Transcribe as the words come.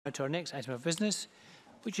To our next item of business,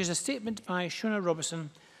 which is a statement by Shona Robertson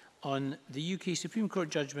on the UK Supreme Court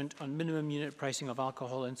judgment on minimum unit pricing of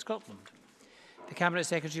alcohol in Scotland. The Cabinet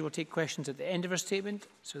Secretary will take questions at the end of her statement,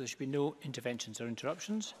 so there should be no interventions or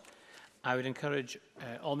interruptions. I would encourage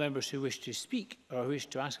all members who wish to speak, or who wish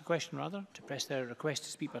to ask a question rather, to press their request to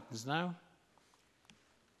speak buttons now.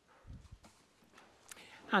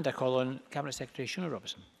 And I call on Cabinet Secretary Shona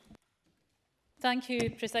Robertson. Thank you,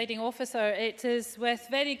 Presiding Officer. It is with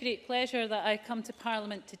very great pleasure that I come to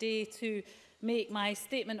Parliament today to make my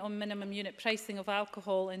statement on minimum unit pricing of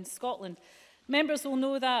alcohol in Scotland. Members will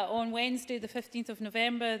know that on Wednesday, the 15th of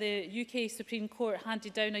November, the UK Supreme Court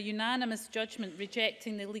handed down a unanimous judgment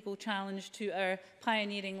rejecting the legal challenge to our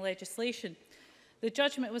pioneering legislation. The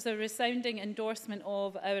judgment was a resounding endorsement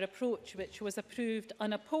of our approach, which was approved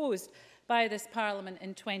unopposed by this Parliament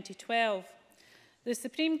in 2012. The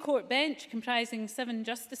Supreme Court bench, comprising 7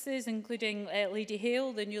 justices, including Lady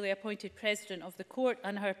Hale, the newly appointed President of the Court,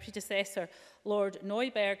 and her predecessor, Lord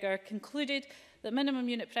Neuberger, concluded that minimum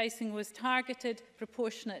unit pricing was targeted,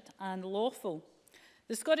 proportionate and lawful.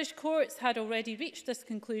 The Scottish courts had already reached this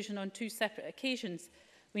conclusion on 2 separate occasions.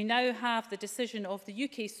 We now have the decision of the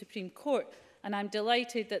UK Supreme Court, and I'm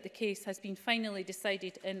delighted that the case has been finally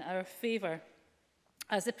decided in our favour.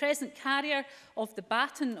 As the present carrier of the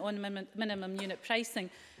baton on minimum unit pricing,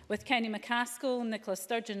 with Kenny MacAskill, Nicola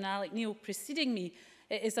Sturgeon and Alec Neil preceding me,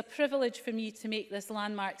 it is a privilege for me to make this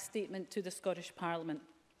landmark statement to the Scottish Parliament.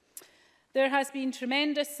 There has been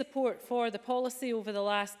tremendous support for the policy over the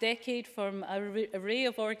last decade from an array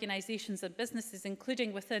of organisations and businesses,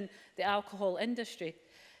 including within the alcohol industry.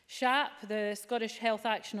 SHAP, the Scottish Health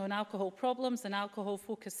Action on Alcohol Problems, and Alcohol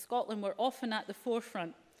Focus Scotland were often at the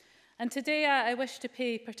forefront. And today I wish to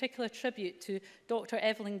pay particular tribute to Dr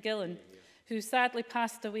Evelyn Gillan, who sadly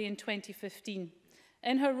passed away in 2015.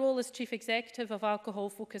 In her role as Chief Executive of Alcohol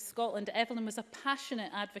Focus Scotland, Evelyn was a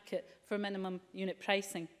passionate advocate for minimum unit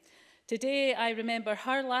pricing. Today I remember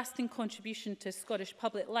her lasting contribution to Scottish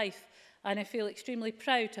public life, and I feel extremely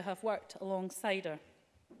proud to have worked alongside her.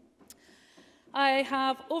 I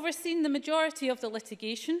have overseen the majority of the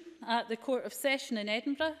litigation at the Court of Session in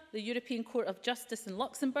Edinburgh, the European Court of Justice in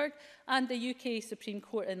Luxembourg and the UK Supreme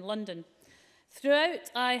Court in London. Throughout,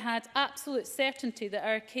 I had absolute certainty that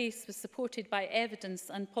our case was supported by evidence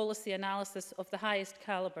and policy analysis of the highest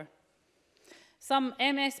calibre. Some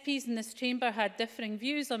MSPs in this chamber had differing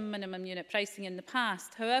views on minimum unit pricing in the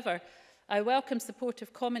past. However, I welcome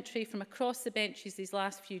supportive commentary from across the benches these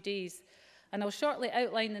last few days, and I'll shortly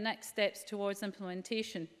outline the next steps towards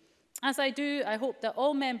implementation. As I do, I hope that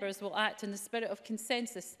all members will act in the spirit of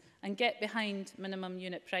consensus and get behind minimum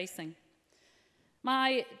unit pricing.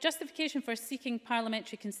 My justification for seeking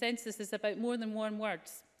parliamentary consensus is about more than warm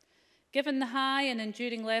words. Given the high and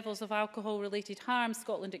enduring levels of alcohol-related harm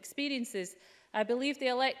Scotland experiences, I believe the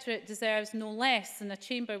electorate deserves no less than a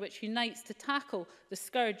chamber which unites to tackle the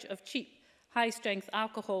scourge of cheap, high-strength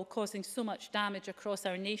alcohol causing so much damage across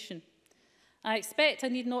our nation. I expect I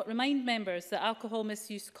need not remind members that alcohol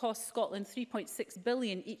misuse costs Scotland £3.6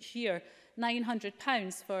 billion each year,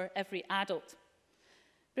 £900 for every adult.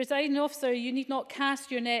 Presiding Officer, you need not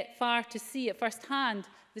cast your net far to see at first hand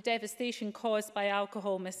the devastation caused by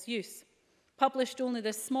alcohol misuse. Published only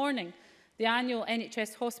this morning, the annual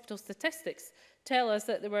NHS hospital statistics tell us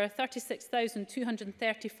that there were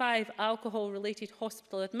 36,235 alcohol-related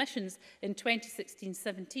hospital admissions in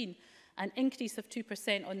 2016-17, an increase of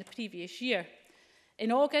 2% on the previous year.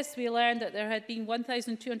 In August, we learned that there had been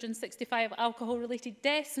 1,265 alcohol-related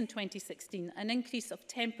deaths in 2016, an increase of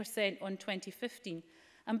 10% on 2015.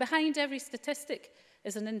 And behind every statistic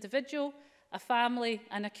is an individual, a family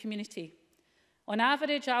and a community. On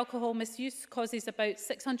average, alcohol misuse causes about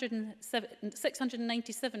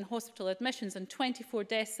 697 hospital admissions and 24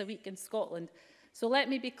 deaths a week in Scotland. So let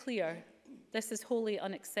me be clear, this is wholly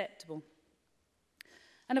unacceptable.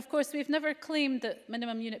 And of course, we've never claimed that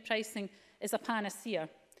minimum unit pricing is a panacea.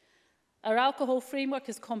 Our alcohol framework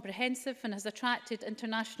is comprehensive and has attracted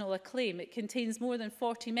international acclaim. It contains more than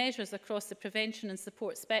 40 measures across the prevention and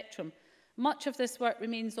support spectrum. Much of this work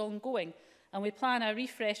remains ongoing, and we plan a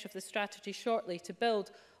refresh of the strategy shortly to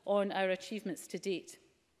build on our achievements to date.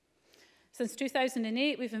 Since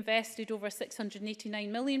 2008, we've invested over £689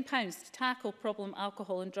 million to tackle problem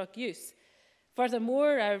alcohol and drug use.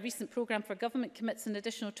 Furthermore, our recent programme for government commits an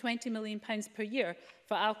additional £20 million per year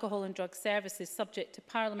for alcohol and drug services, subject to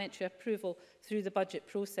parliamentary approval through the budget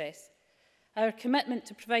process. Our commitment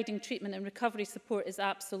to providing treatment and recovery support is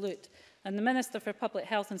absolute, and the Minister for Public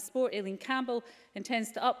Health and Sport, Aileen Campbell,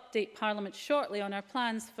 intends to update Parliament shortly on our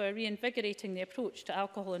plans for reinvigorating the approach to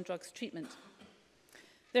alcohol and drugs treatment.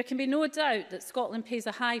 There can be no doubt that Scotland pays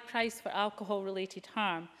a high price for alcohol-related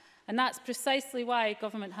harm, and that's precisely why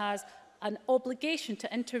government has an obligation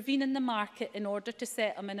to intervene in the market in order to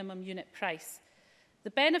set a minimum unit price.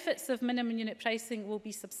 The benefits of minimum unit pricing will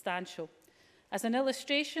be substantial. As an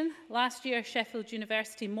illustration, last year Sheffield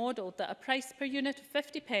University modelled that a price per unit of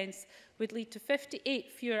 50p would lead to 58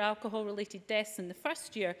 fewer alcohol-related deaths in the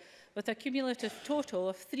first year, with a cumulative total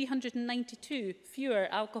of 392 fewer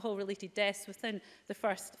alcohol-related deaths within the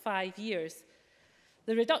first 5 years.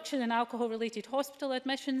 The reduction in alcohol-related hospital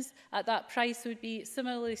admissions at that price would be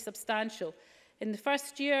similarly substantial. In the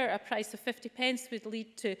first year, a price of 50p would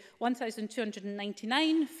lead to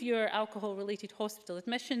 1,299 fewer alcohol-related hospital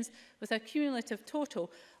admissions, with a cumulative total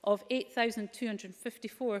of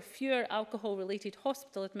 8,254 fewer alcohol-related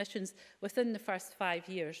hospital admissions within the first 5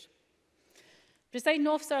 years. Presiding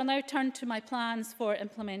Officer, I'll now turn to my plans for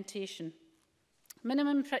implementation.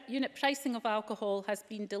 Minimum unit pricing of alcohol has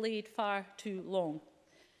been delayed far too long.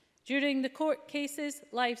 During the court cases,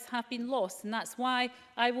 lives have been lost, and that's why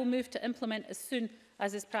I will move to implement as soon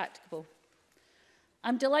as is practicable.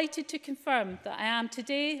 I'm delighted to confirm that I am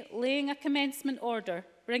today laying a commencement order,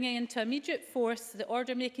 bringing into immediate force the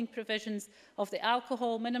order-making provisions of the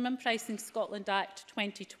Alcohol Minimum Pricing Scotland Act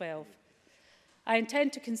 2012. I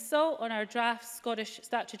intend to consult on our draft Scottish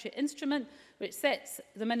statutory instrument, which sets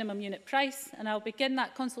the minimum unit price, and I'll begin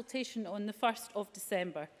that consultation on the 1st of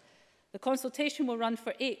December. The consultation will run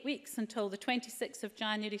for 8 weeks until the 26th of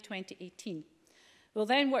January 2018. We'll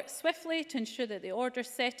then work swiftly to ensure that the order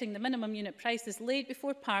setting the minimum unit price is laid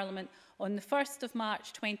before Parliament on the 1st of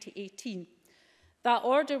March 2018. That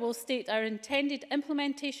order will state our intended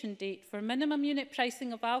implementation date for minimum unit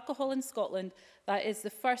pricing of alcohol in Scotland, that is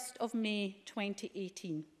the 1st of May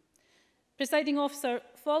 2018. Presiding Officer,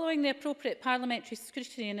 following the appropriate parliamentary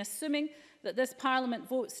scrutiny and assuming that this Parliament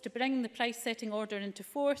votes to bring the price-setting order into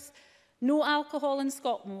force, no alcohol in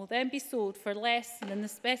Scotland will then be sold for less than the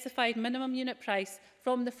specified minimum unit price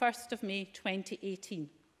from the 1st of May 2018.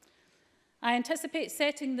 I anticipate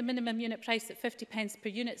setting the minimum unit price at 50p per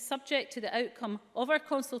unit, subject to the outcome of our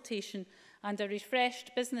consultation and a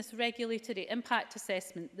refreshed business regulatory impact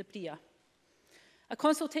assessment, the BRIA. A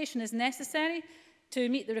consultation is necessary to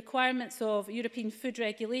meet the requirements of European food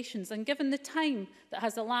regulations, and given the time that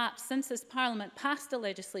has elapsed since this Parliament passed the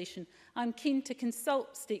legislation, I'm keen to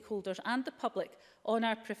consult stakeholders and the public on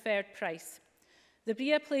our preferred price. The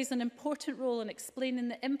BRIA plays an important role in explaining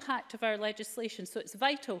the impact of our legislation, so it's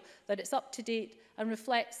vital that it's up to date and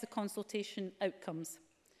reflects the consultation outcomes.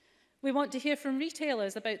 We want to hear from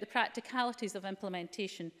retailers about the practicalities of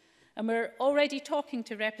implementation, and we're already talking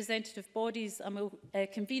to representative bodies, and we'll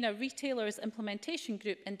convene a retailers implementation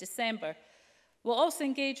group in December. We'll also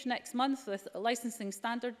engage next month with licensing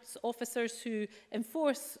standards officers who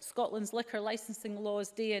enforce Scotland's liquor licensing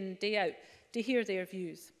laws day in, day out, to hear their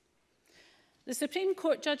views. The Supreme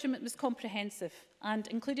Court judgment was comprehensive and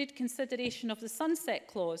included consideration of the sunset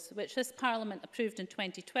clause, which this Parliament approved in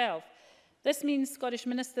 2012. This means Scottish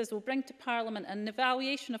ministers will bring to Parliament an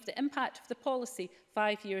evaluation of the impact of the policy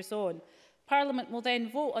 5 years on. Parliament will then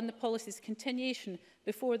vote on the policy's continuation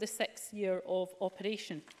before the 6th year of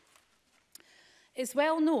operation. It's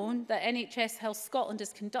well known that NHS Health Scotland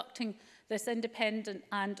is conducting this independent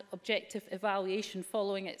and objective evaluation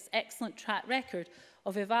following its excellent track record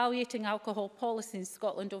of evaluating alcohol policy in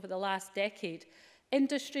Scotland over the last decade.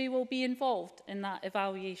 Industry will be involved in that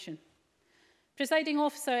evaluation. Presiding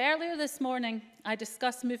Officer, earlier this morning I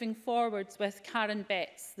discussed moving forwards with Karen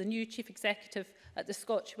Betts, the new Chief Executive at the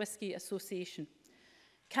Scotch Whisky Association.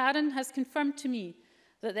 Karen has confirmed to me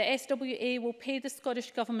that the SWA will pay the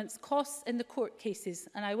Scottish Government's costs in the court cases,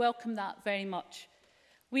 and I welcome that very much.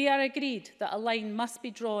 We are agreed that a line must be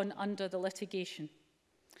drawn under the litigation.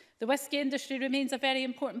 The whisky industry remains a very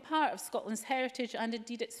important part of Scotland's heritage and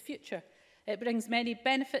indeed its future. It brings many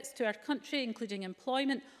benefits to our country, including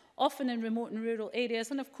employment, often in remote and rural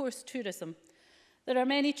areas, and of course tourism. There are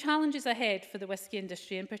many challenges ahead for the whisky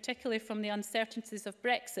industry, and particularly from the uncertainties of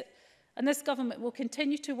Brexit, and this government will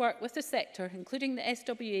continue to work with the sector, including the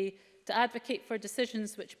SWA, to advocate for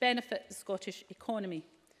decisions which benefit the Scottish economy.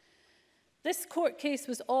 This court case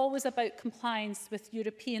was always about compliance with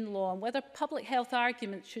European law and whether public health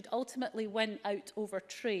arguments should ultimately win out over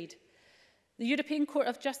trade. The European Court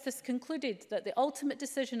of Justice concluded that the ultimate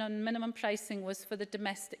decision on minimum pricing was for the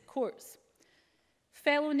domestic courts.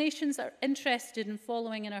 Fellow nations are interested in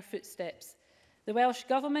following in our footsteps. The Welsh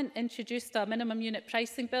Government introduced a minimum unit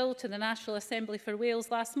pricing bill to the National Assembly for Wales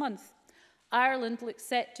last month. Ireland looks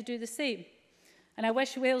set to do the same. And I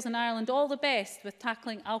wish Wales and Ireland all the best with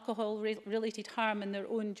tackling alcohol-related harm in their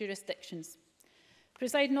own jurisdictions.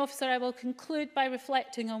 Presiding Officer, I will conclude by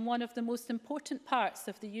reflecting on one of the most important parts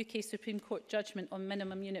of the UK Supreme Court judgment on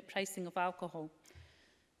minimum unit pricing of alcohol.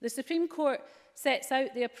 The Supreme Court sets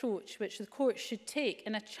out the approach which the court should take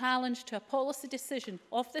in a challenge to a policy decision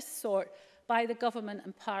of this sort by the Government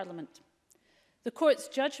and Parliament. The court's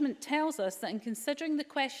judgment tells us that in considering the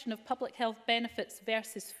question of public health benefits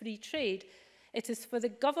versus free trade, it is for the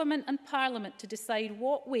Government and Parliament to decide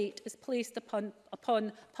what weight is placed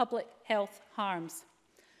upon public health harms.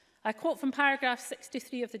 I quote from paragraph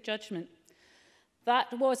 63 of the judgment.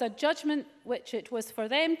 That was a judgment which it was for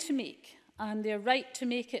them to make, and their right to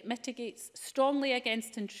make it mitigates strongly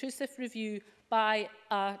against intrusive review by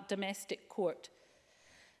a domestic court.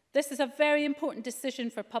 This is a very important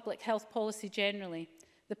decision for public health policy generally.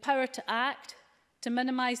 The power to act, to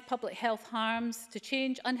minimise public health harms, to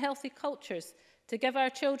change unhealthy cultures, to give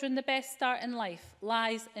our children the best start in life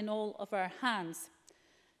lies in all of our hands.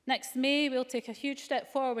 Next May, we'll take a huge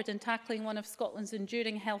step forward in tackling one of Scotland's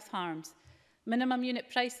enduring health harms. Minimum unit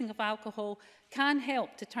pricing of alcohol can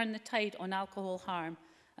help to turn the tide on alcohol harm,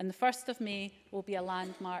 and the 1st of May will be a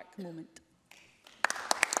landmark moment.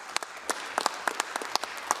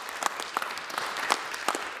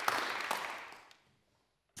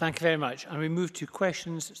 Thank you very much. And we move to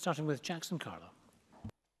questions, starting with Jackson Carlo.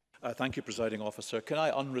 Thank you, Presiding Officer. Can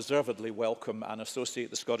I unreservedly welcome and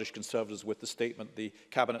associate the Scottish Conservatives with the statement the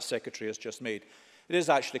Cabinet Secretary has just made? It is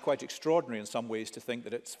actually quite extraordinary in some ways to think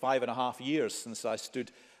that it's 5.5 years since I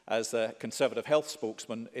stood as a Conservative health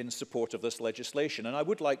spokesman in support of this legislation. And I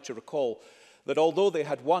would like to recall that although they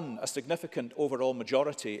had won a significant overall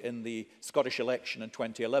majority in the Scottish election in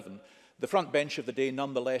 2011, the front bench of the day,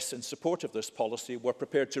 nonetheless, in support of this policy, were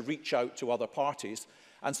prepared to reach out to other parties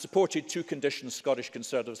and supported two conditions Scottish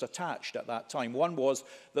Conservatives attached at that time. One was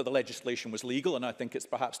that the legislation was legal, and I think it's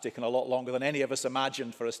perhaps taken a lot longer than any of us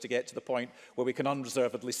imagined for us to get to the point where we can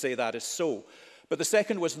unreservedly say that is so. But the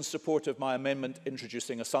second was in support of my amendment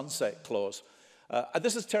introducing a sunset clause. And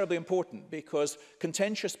this is terribly important because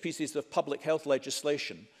contentious pieces of public health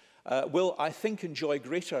legislation will, I think, enjoy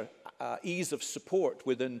greater ease of support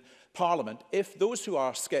within Parliament if those who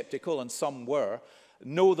are sceptical, and some were,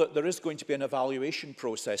 know that there is going to be an evaluation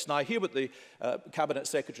process. Now, I hear what the Cabinet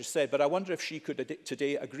Secretary said, but I wonder if she could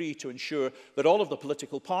today agree to ensure that all of the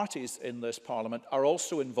political parties in this Parliament are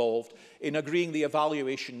also involved in agreeing the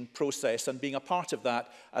evaluation process and being a part of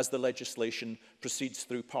that as the legislation proceeds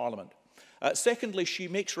through Parliament. Secondly, she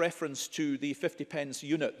makes reference to the 50p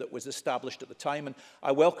unit that was established at the time, and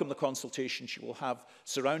I welcome the consultation she will have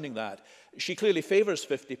surrounding that. She clearly favours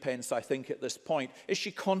 50p, I think, at this point. Is she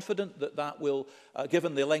confident that that will,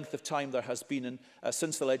 given the length of time there has been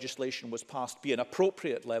since the legislation was passed, be an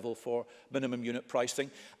appropriate level for minimum unit pricing?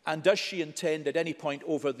 And does she intend at any point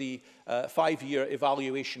over the 5-year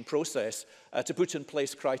evaluation process to put in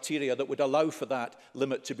place criteria that would allow for that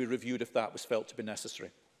limit to be reviewed if that was felt to be necessary?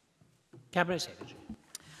 Cabinet Secretary.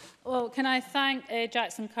 Well, can I thank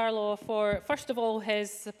Jackson Carlo for, first of all,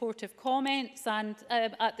 his supportive comments and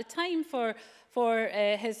at the time for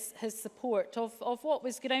his support of what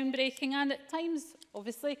was groundbreaking and at times,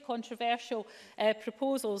 obviously, controversial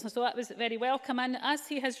proposals. And so that was very welcome. And as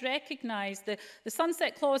he has recognised, the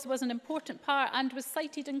sunset clause was an important part and was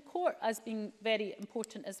cited in court as being very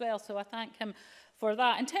important as well. So I thank him for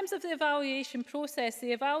that. In terms of the evaluation process,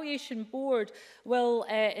 the evaluation board will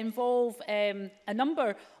involve a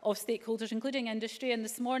number of stakeholders, including industry, and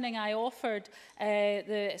this morning I offered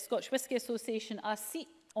the Scotch Whisky Association a seat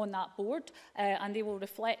on that board, and they will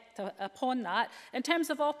reflect upon that. In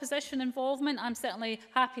terms of opposition involvement, I'm certainly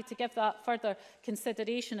happy to give that further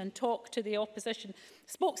consideration and talk to the opposition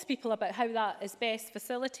spokespeople about how that is best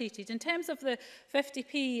facilitated. In terms of the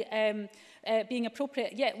 50p being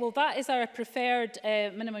appropriate, yeah, well, that is our preferred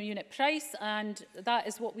minimum unit price, and that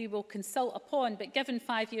is what we will consult upon. But given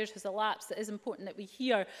 5 years has elapsed, it is important that we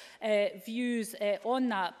hear views on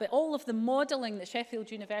that. But all of the modelling that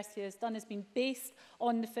Sheffield University has done has been based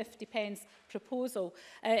on the 50p proposal.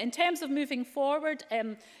 In terms of moving forward,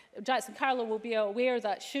 Jackson Carlo will be aware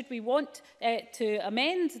that should we want to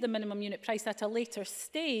amend the minimum unit price at a later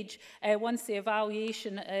stage, once the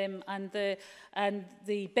evaluation and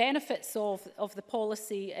the benefits of the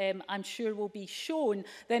policy, I'm sure, will be shown,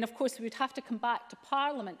 then of course we would have to come back to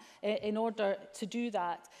Parliament in order to do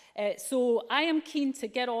that. So I am keen to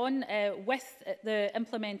get on with the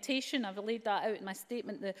implementation. I've laid that out in my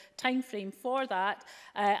statement, the timeframe for that,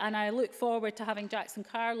 and I look forward to having Jackson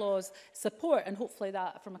Carlo's support and hopefully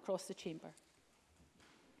that from across the chamber.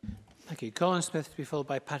 Thank you. Colin Smith to be followed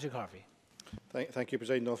by Patrick Harvey. Thank you,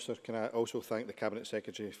 Presiding Officer. Can I also thank the Cabinet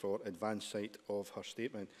Secretary for advance sight of her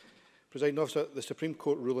statement. Presiding Officer, the Supreme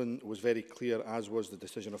Court ruling was very clear, as was the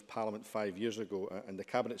decision of Parliament 5 years ago, and the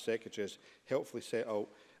Cabinet Secretary has helpfully set out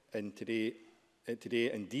today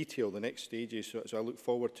in detail the next stages, so I look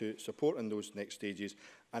forward to supporting those next stages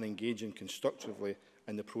and engaging constructively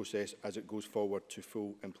in the process as it goes forward to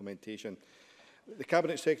full implementation. The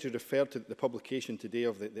Cabinet Secretary referred to the publication today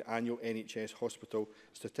of the annual NHS hospital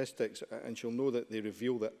statistics, and she'll know that they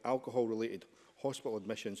reveal that alcohol-related hospital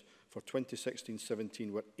admissions for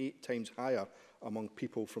 2016-17 were 8 times higher among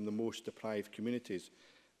people from the most deprived communities.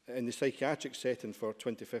 In the psychiatric setting for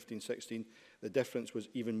 2015-16, the difference was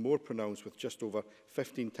even more pronounced, with just over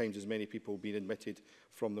 15 times as many people being admitted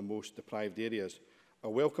from the most deprived areas. I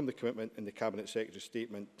welcome the commitment in the Cabinet Secretary's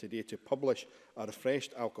statement today to publish a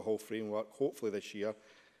refreshed alcohol framework, hopefully this year.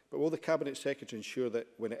 But will the Cabinet Secretary ensure that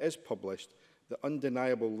when it is published, the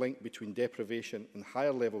undeniable link between deprivation and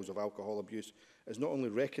higher levels of alcohol abuse is not only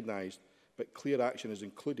recognised, but clear action is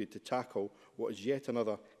included to tackle what is yet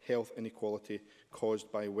another health inequality caused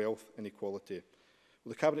by wealth inequality?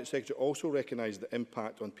 Will the Cabinet Secretary also recognise the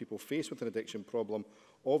impact on people faced with an addiction problem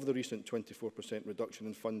of the recent 24% reduction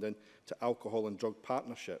in funding to alcohol and drug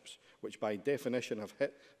partnerships, which by definition have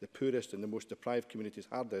hit the poorest and the most deprived communities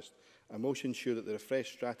hardest, and will ensure that the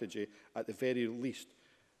refreshed strategy, at the very least,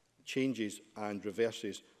 changes and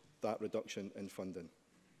reverses that reduction in funding?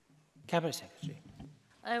 Cabinet Secretary.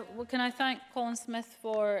 Well, can I thank Colin Smith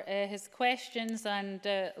for his questions, and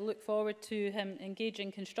look forward to him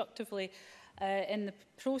engaging constructively in the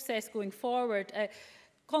process going forward.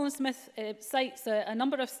 Colin Smith cites a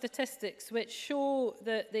number of statistics which show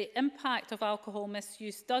that the impact of alcohol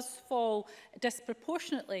misuse does fall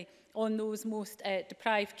disproportionately on those most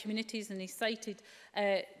deprived communities, and he cited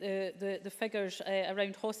the figures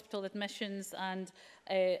around hospital admissions and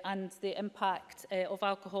the impact of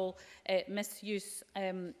alcohol misuse.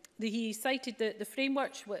 He cited the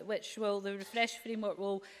framework, which the refreshed framework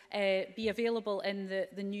will be available in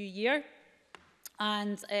the new year,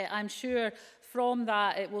 and I'm sure from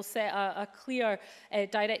that it will set a clear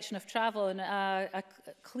direction of travel and a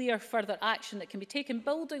clear further action that can be taken,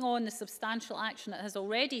 building on the substantial action that has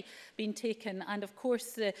already been taken, and of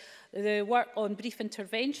course the work on brief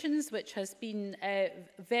interventions, which has been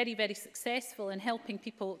very, very successful in helping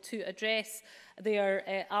people to address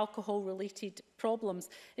their alcohol-related problems.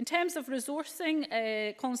 In terms of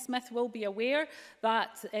resourcing, Colin Smith will be aware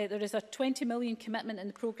that there is a 20 million commitment in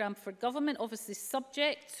the programme for government, obviously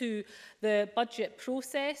subject to the budget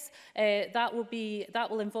process. That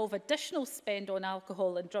will involve additional spend on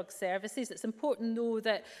alcohol and drug services. It's important, though,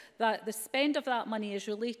 that the spend of that money is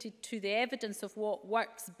related to the evidence of what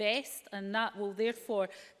works best, and that will therefore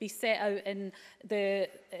be set out in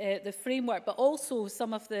the framework, but also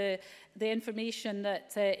some of the information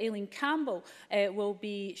that Aileen Campbell will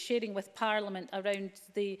be sharing with Parliament around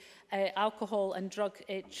the alcohol and drug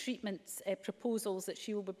treatment proposals that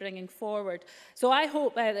she will be bringing forward. So I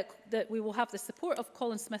hope that we will have the support of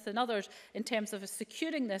Colin Smith and others in terms of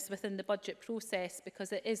securing this within the budget process,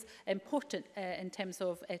 because it is important in terms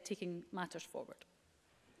of taking matters forward.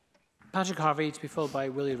 Patrick Harvey, to be followed by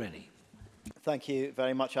Willie Rennie. Thank you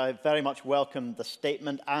very much. I very much welcome the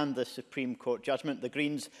statement and the Supreme Court judgment. The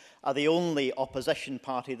Greens are the only opposition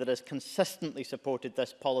party that has consistently supported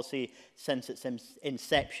this policy since its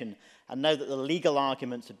inception. And now that the legal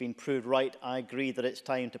arguments have been proved right, I agree that it's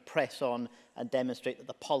time to press on and demonstrate that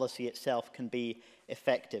the policy itself can be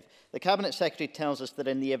effective. The Cabinet Secretary tells us that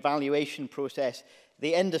in the evaluation process,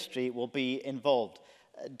 the industry will be involved.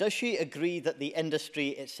 Does she agree that the industry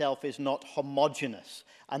itself is not homogenous,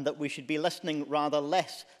 and that we should be listening rather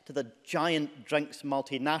less to the giant drinks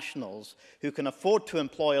multinationals who can afford to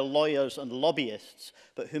employ lawyers and lobbyists,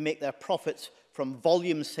 but who make their profits from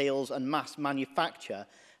volume sales and mass manufacture,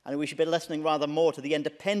 and we should be listening rather more to the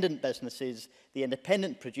independent businesses, the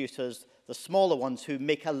independent producers, the smaller ones who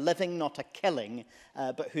make a living, not a killing,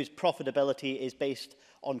 but whose profitability is based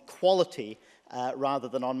on quality rather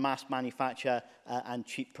than on mass manufacture and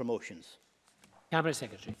cheap promotions? Cabinet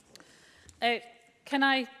Secretary. Can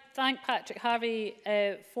I thank Patrick Harvey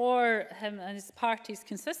for him and his party's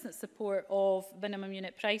consistent support of minimum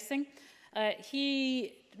unit pricing.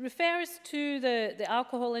 He refers to the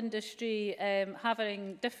alcohol industry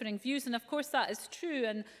having differing views, and of course that is true,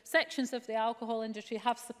 and sections of the alcohol industry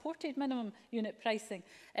have supported minimum unit pricing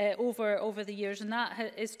over the years, and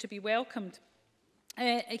that is to be welcomed.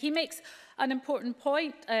 He makes an important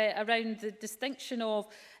point around the distinction of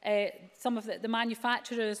some of the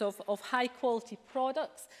manufacturers of high-quality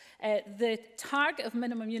products. The target of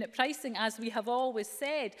minimum unit pricing, as we have always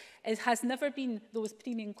said, has never been those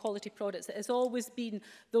premium quality products. It has always been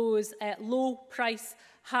those low-price,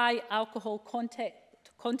 high-alcohol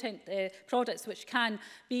content products which can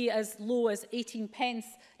be as low as 18 pence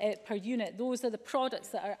per unit. Those are the products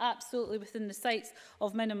that are absolutely within the sights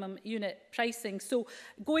of minimum unit pricing. So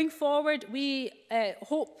going forward, we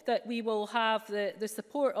hope that we will have the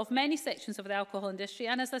support of many sections of the alcohol industry.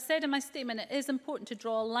 And as I said in my statement, it is important to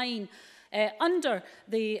draw a line under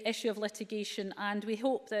the issue of litigation, and we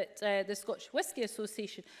hope that the Scottish Whisky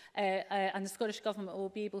Association and the Scottish Government will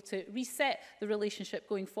be able to reset the relationship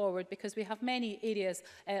going forward, because we have many areas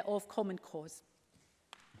of common cause.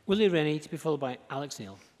 Willie Rennie, to be followed by Alex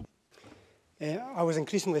Neil. I was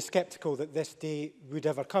increasingly sceptical that this day would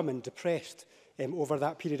ever come, and depressed over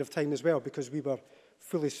that period of time as well, because we were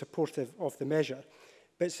fully supportive of the measure.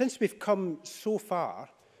 But since we've come so far,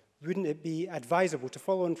 wouldn't it be advisable, to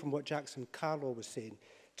follow on from what Jackson Carlaw was saying,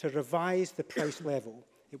 to revise the price level?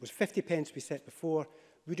 It was 50 pence we set before.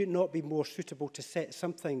 Would it not be more suitable to set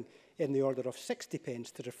something in the order of 60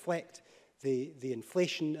 pence to reflect the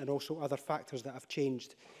inflation and also other factors that have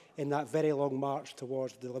changed in that very long march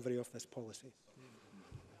towards delivery of this policy?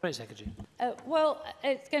 Right, Secretary. Well,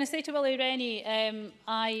 it's going to say to Willie Rennie,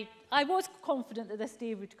 I was confident that this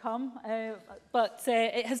day would come, but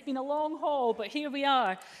it has been a long haul, but here we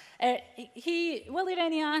are. Willie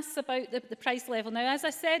Rennie asks about the price level. Now, as I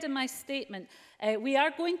said in my statement, we are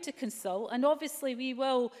going to consult, and obviously we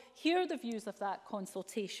will hear the views of that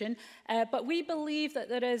consultation, but we believe that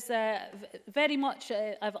there is very much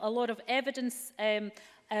a lot of evidence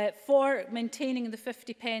for maintaining the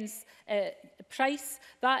 50 pence price.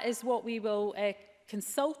 That is what we will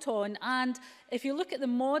consult on. And if you look at the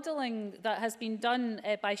modelling that has been done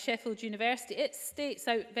by Sheffield University, it states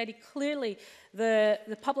out very clearly the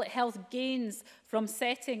public health gains from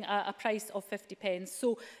setting a price of 50 pence.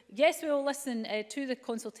 So yes, we will listen to the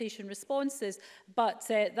consultation responses, but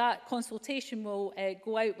that consultation will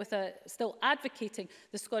go out with still advocating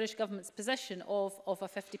the Scottish Government's position of a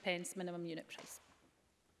 50 pence minimum unit price.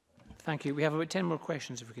 Thank you. We have about 10 more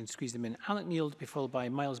questions if we can squeeze them in. Alec Neil to be followed by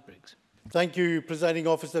Miles Briggs. Thank you, Presiding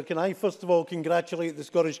Officer. Can I first of all congratulate the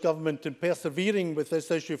Scottish Government in persevering with this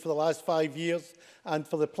issue for the last 5 years and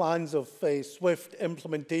for the plans of swift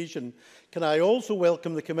implementation. Can I also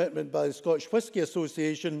welcome the commitment by the Scottish Whisky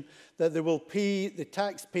Association that they will pay the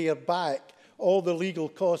taxpayer back all the legal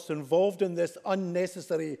costs involved in this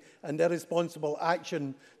unnecessary and irresponsible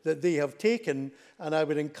action that they have taken, and I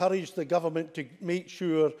would encourage the Government to make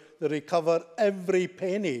sure they recover every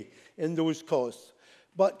penny in those costs.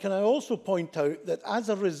 But can I also point out that as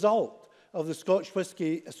a result of the Scottish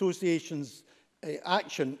Whisky Association's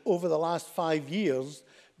action over the last 5 years,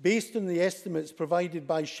 based on the estimates provided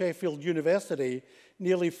by Sheffield University,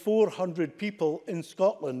 nearly 400 people in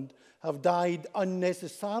Scotland have died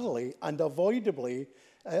unnecessarily and avoidably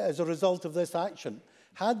as a result of this action.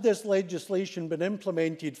 Had this legislation been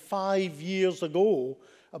implemented 5 years ago,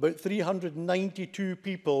 about 392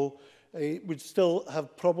 people would still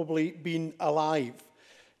have probably been alive.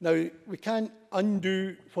 Now, we can't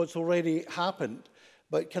undo what's already happened,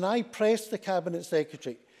 but can I press the Cabinet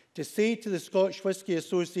Secretary to say to the Scottish Whisky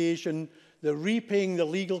Association that repaying the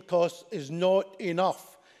legal costs is not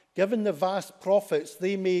enough? Given the vast profits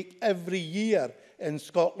they make every year in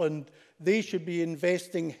Scotland, they should be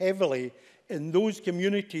investing heavily in those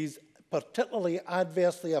communities particularly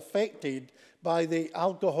adversely affected by the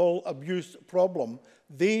alcohol abuse problem.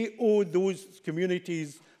 They owe those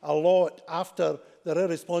communities a lot after their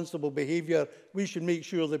irresponsible behaviour. We should make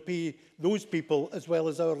sure they pay those people as well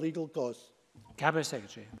as our legal costs. Cabinet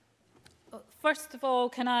Secretary. First of all,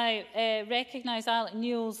 can I recognise Alec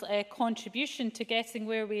Neil's contribution to getting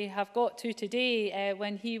where we have got to today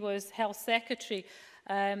when he was Health Secretary.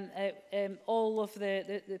 All of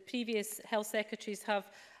the previous Health Secretaries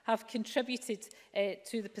have contributed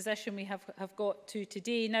to the position we have got to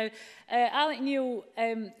today. Now, Alec Neil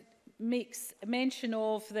makes mention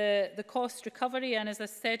of the cost recovery, and as I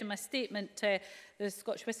said in my statement, the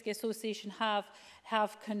Scottish Whisky Association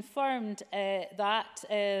have confirmed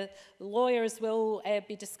that lawyers will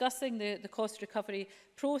be discussing the cost recovery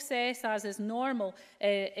process, as is normal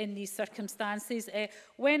in these circumstances.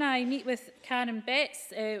 When I meet with Karen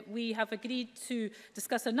Betts, we have agreed to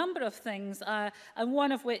discuss a number of things, and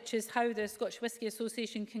one of which is how the Scottish Whisky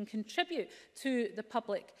Association can contribute to the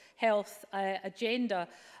public health agenda.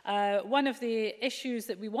 One of the issues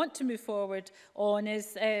that we want to move forward on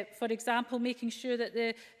is, for example, making sure sure that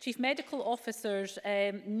the Chief Medical Officer's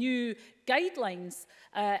new guidelines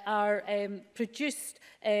are produced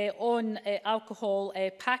on alcohol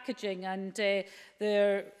packaging, and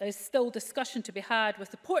there is still discussion to be had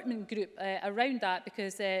with the Portman Group around that,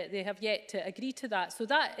 because they have yet to agree to that. So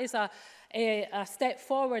that is a step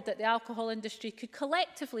forward that the alcohol industry could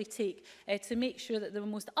collectively take to make sure that the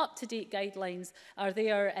most up-to-date guidelines are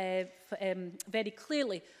there very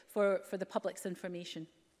clearly for the public's information.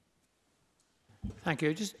 Thank you.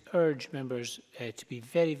 I just urge members to be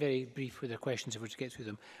very, very brief with their questions if we're to get through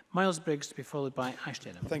them. Miles Briggs to be followed by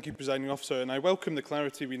Ashton. Thank you, Presiding Officer. And I welcome the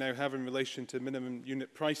clarity we now have in relation to minimum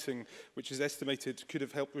unit pricing, which is estimated could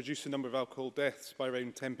have helped reduce the number of alcohol deaths by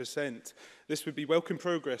around 10%. This would be welcome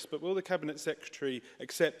progress, but will the Cabinet Secretary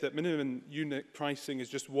accept that minimum unit pricing is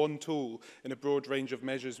just one tool in a broad range of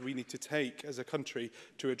measures we need to take as a country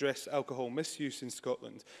to address alcohol misuse in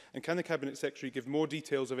Scotland? And can the Cabinet Secretary give more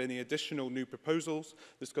details of any additional new proposals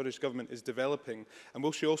the Scottish Government is developing? And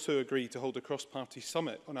will she also agree to hold a cross-party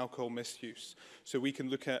summit on alcohol misuse so we can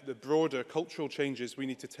look at the broader cultural changes we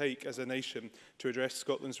need to take as a nation to address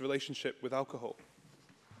Scotland's relationship with alcohol?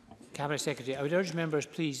 Cabinet Secretary, I would urge members,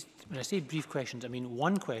 please, when I say brief questions, I mean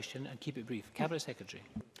one question and keep it brief. Cabinet Secretary.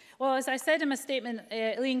 Well, as I said in my statement,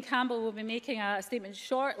 Elaine Campbell will be making a statement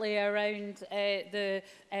shortly around the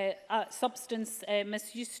substance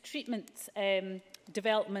misuse treatment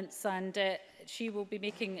developments, and she will be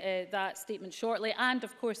making that statement shortly. And,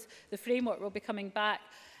 of course, the framework will be coming back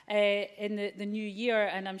in the new year,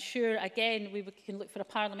 and I'm sure, again, we can look for a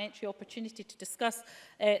parliamentary opportunity to discuss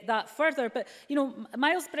that further. But, you know,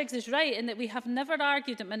 Miles Briggs is right in that we have never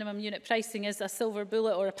argued that minimum unit pricing is a silver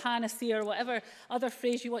bullet or a panacea or whatever other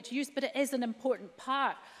phrase you want to use, but it is an important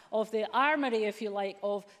part of the armoury, if you like,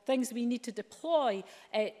 of things we need to deploy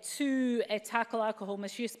to tackle alcohol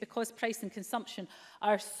misuse, because price and consumption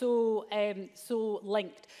are so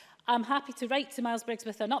linked. I'm happy to write to Miles Briggs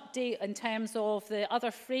with an update in terms of the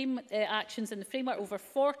other actions in the framework, over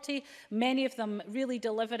 40, many of them really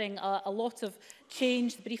delivering a lot of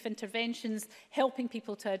change, brief interventions, helping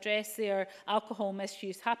people to address their alcohol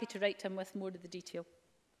misuse. Happy to write to him with more of the detail.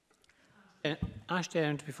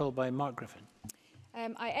 Ashton to be followed by Mark Griffin.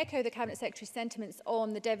 I echo the Cabinet Secretary's sentiments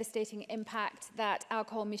on the devastating impact that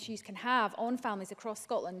alcohol misuse can have on families across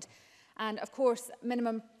Scotland. And of course,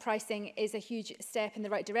 minimum pricing is a huge step in the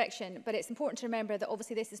right direction, but it's important to remember that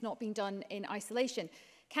obviously this is not being done in isolation.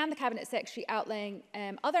 Can the Cabinet Secretary outline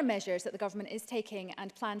other measures that the Government is taking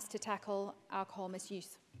and plans to tackle alcohol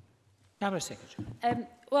misuse? Cabinet Secretary.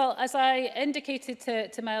 Well, as I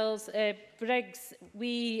indicated to Miles Briggs,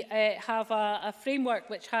 we have a framework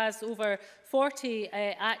which has over 40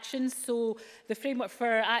 actions. So the framework for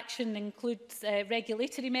action includes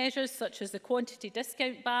regulatory measures such as the quantity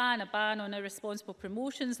discount ban, a ban on irresponsible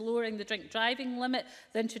promotions, lowering the drink driving limit,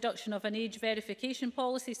 the introduction of an age verification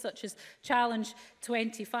policy such as Challenge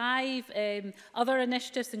 25. Other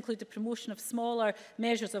initiatives include the promotion of smaller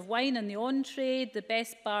measures of wine in the on-trade, the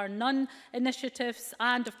Best Bar None initiatives,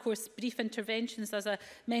 and of course brief interventions, as I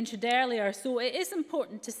mentioned earlier. So it is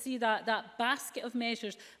important to see that basket of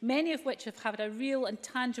measures, many of which have had a real and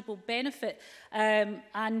tangible benefit.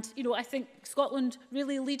 And, you know, I think Scotland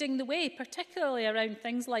really leading the way, particularly around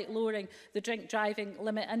things like lowering the drink driving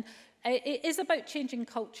limit. And it is about changing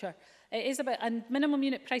culture. It is about, and minimum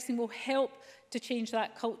unit pricing will help to change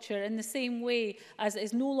that culture in the same way as it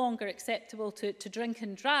is no longer acceptable to drink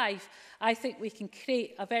and drive. I think we can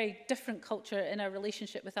create a very different culture in our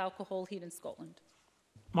relationship with alcohol here in Scotland.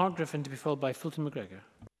 Mark Griffin to be followed by Fulton McGregor.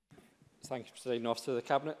 Thank you, Presiding Officer. The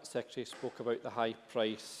Cabinet Secretary spoke about the high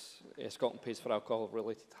price Scotland pays for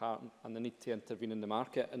alcohol-related harm and the need to intervene in the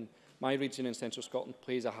market. And my region in Central Scotland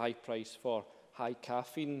pays a high price for high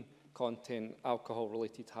caffeine content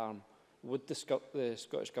alcohol-related harm. Would the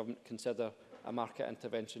Scottish Government consider a market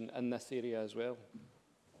intervention in this area as well?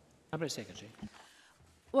 Cabinet Secretary.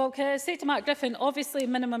 Well, can I say to Mark Griffin, obviously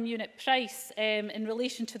minimum unit price in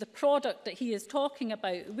relation to the product that he is talking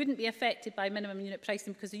about wouldn't be affected by minimum unit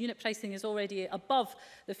pricing because the unit pricing is already above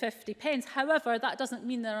the 50 pence. However, that doesn't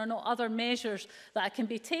mean there are not other measures that can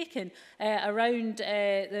be taken around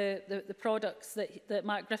the products that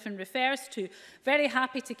Mark Griffin refers to. Very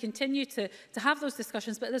happy to continue to have those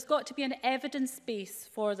discussions, but there's got to be an evidence base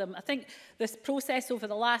for them. I think this process over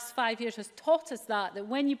the last 5 years has taught us that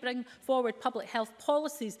when you bring forward public health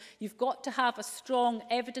policy, you've got to have a strong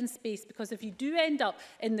evidence base, because if you do end up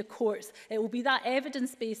in the courts, it will be that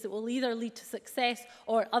evidence base that will either lead to success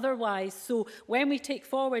or otherwise. So when we take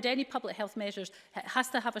forward any public health measures, it has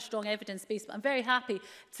to have a strong evidence base. But I'm very happy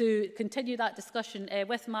to continue that discussion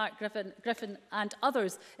with Mark Griffin and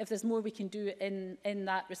others if there's more we can do in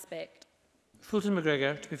that respect. Fulton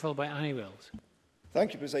McGregor, to be followed by Annie Wells.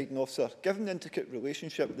 Thank you, Presiding Officer. Given the intricate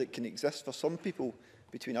relationship that can exist for some people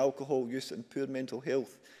between alcohol use and poor mental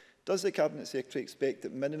health, does the Cabinet Secretary expect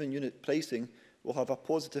that minimum unit pricing will have a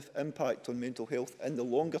positive impact on mental health in the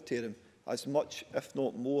longer term, as much, if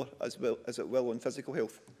not more, as it will on physical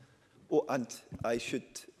health? Oh, and I should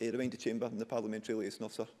remind the Chamber and the Parliamentary Liaison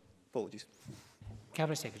Officer. Apologies.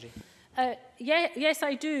 Cabinet Secretary. Yes,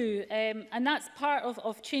 I do. And that's part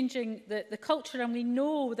of changing the culture. And we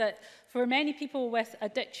know that for many people with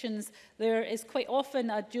addictions, there is quite often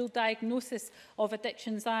a dual diagnosis of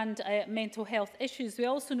addictions and mental health issues. We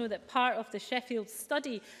also know that part of the Sheffield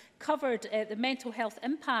study covered the mental health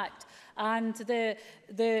impact and the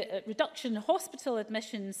reduction in hospital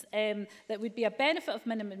admissions that would be a benefit of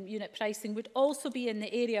minimum unit pricing would also be in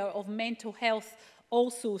the area of mental health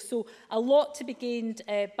also. So a lot to be gained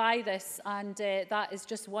by this, and that is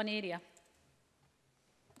just one area.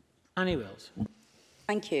 Annie Wells.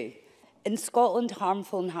 Thank you. In Scotland,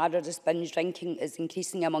 harmful and hazardous binge drinking is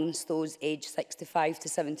increasing amongst those aged 65 to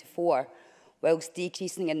 74, whilst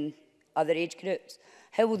decreasing in other age groups.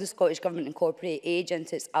 How will the Scottish Government incorporate age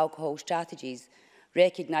into its alcohol strategies,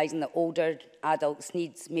 recognising that older adults'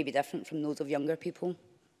 needs may be different from those of younger people?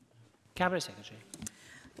 Cabinet Secretary.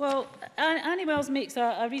 Well, Annie Wells makes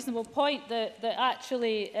a reasonable point that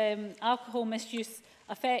actually alcohol misuse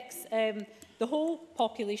affects the whole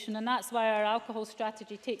population, and that's why our alcohol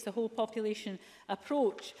strategy takes a whole population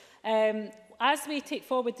approach. As we take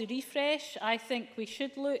forward the refresh, I think we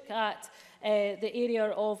should look at the area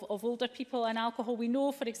of older people and alcohol. We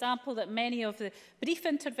know, for example, that many of the brief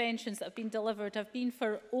interventions that have been delivered have been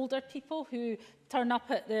for older people who turn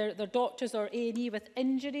up at their doctors or A&E with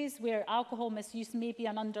injuries where alcohol misuse may be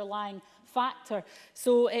an underlying factor.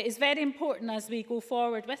 So it is very important as we go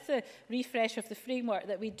forward with the refresh of the framework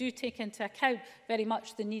that we do take into account very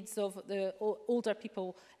much the needs of the older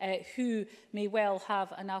people who may well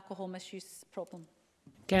have an alcohol misuse problem.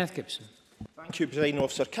 Kenneth Gibson. Thank you, Presiding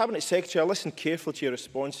Officer. Cabinet Secretary, I listened carefully to your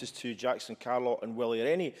responses to Jackson Carlott and Willie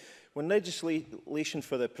Rennie. When legislation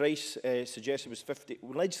for the price suggested was 50,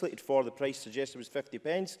 when legislated for the price suggested was 50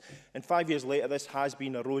 pence, and 5 years later this has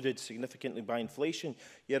been eroded significantly by inflation,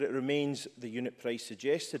 yet it remains the unit price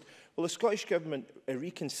suggested. Will the Scottish Government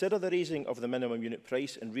reconsider the raising of the minimum unit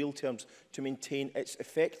price in real terms to maintain its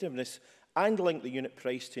effectiveness and link the unit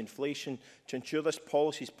price to inflation to ensure this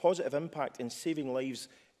policy's positive impact in saving lives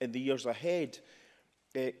in the years ahead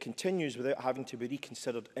continues without having to be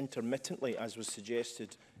reconsidered intermittently, as was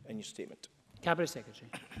suggested in your statement? Cabinet Secretary.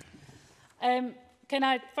 Can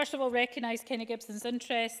I first of all recognise Kenny Gibson's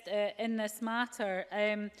interest in this matter?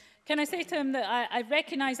 Can I say to him that I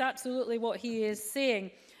recognise absolutely what he is saying,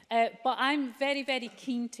 but I'm very, very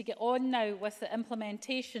keen to get on now with the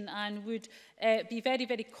implementation and would be very,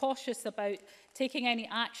 very cautious about taking any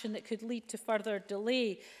action that could lead to further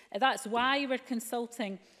delay. That's why we're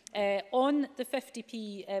consulting on the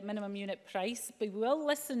 50p minimum unit price. We will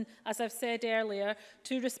listen, as I've said earlier,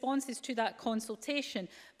 to responses to that consultation.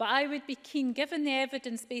 But I would be keen, given the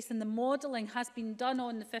evidence base and the modelling has been done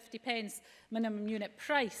on the 50 pence minimum unit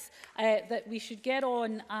price, that we should get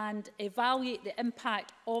on and evaluate the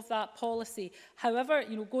impact of that policy. However,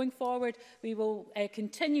 going forward, we will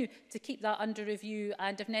continue to keep that under review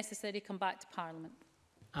and, if necessary, come back to Parliament.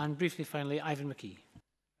 And briefly, finally, Ivan McKee.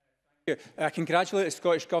 I congratulate the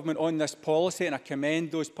Scottish Government on this policy, and I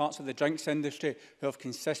commend those parts of the drinks industry who have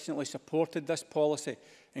consistently supported this policy,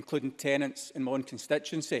 including tenants in my own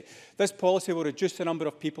constituency. This policy will reduce the number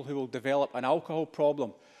of people who will develop an alcohol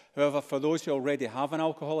problem. However, for those who already have an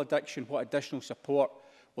alcohol addiction, what additional support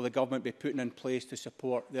will the Government be putting in place to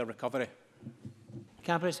support their recovery?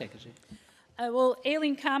 Cabinet Secretary. Well,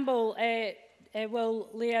 Aileen Campbell will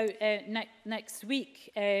lay out next week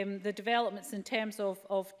the developments in terms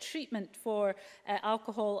of treatment for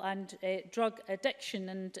alcohol and drug addiction,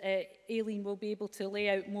 and Aileen will be able to lay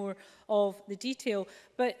out more of the detail.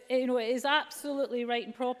 But it is absolutely right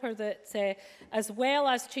and proper that as well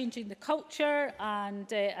as changing the culture and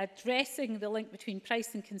addressing the link between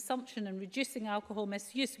price and consumption and reducing alcohol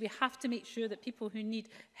misuse, we have to make sure that people who need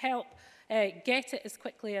help get it as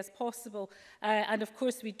quickly as possible. And of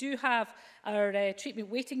course, we do have our treatment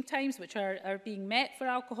waiting times, which are being met for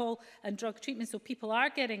alcohol and drug treatment, so people are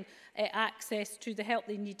getting access to the help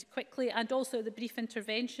they need quickly, and also the brief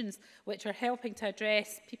interventions, which are helping to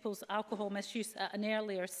address people's alcohol misuse at an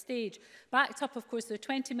earlier stage. Backed up, of course, there are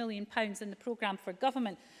 £20 million in the programme for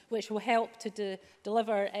government, which will help to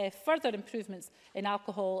deliver further improvements in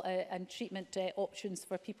alcohol and treatment options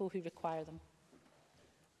for people who require them.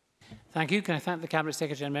 Thank you. Can I thank the Cabinet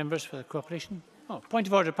Secretary and members for their cooperation? Point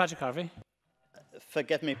of order, Patrick Harvey.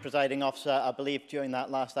 Forgive me, Presiding Officer. I believe during that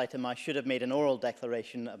last item I should have made an oral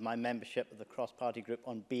declaration of my membership of the cross-party group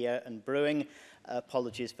on beer and brewing.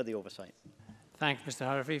 Apologies for the oversight. Thank you, Mr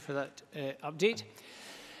Harvey, for that update.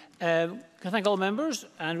 Can I thank all members?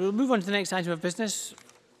 And we'll move on to the next item of business.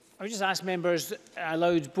 I would just ask members, I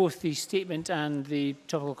allowed both the statement and the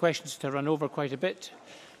topical questions to run over quite a bit.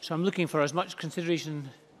 So I'm looking for as much consideration,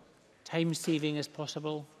 time saving as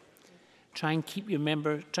possible. Try and keep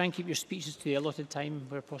your speeches to the allotted time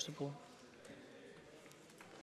where possible.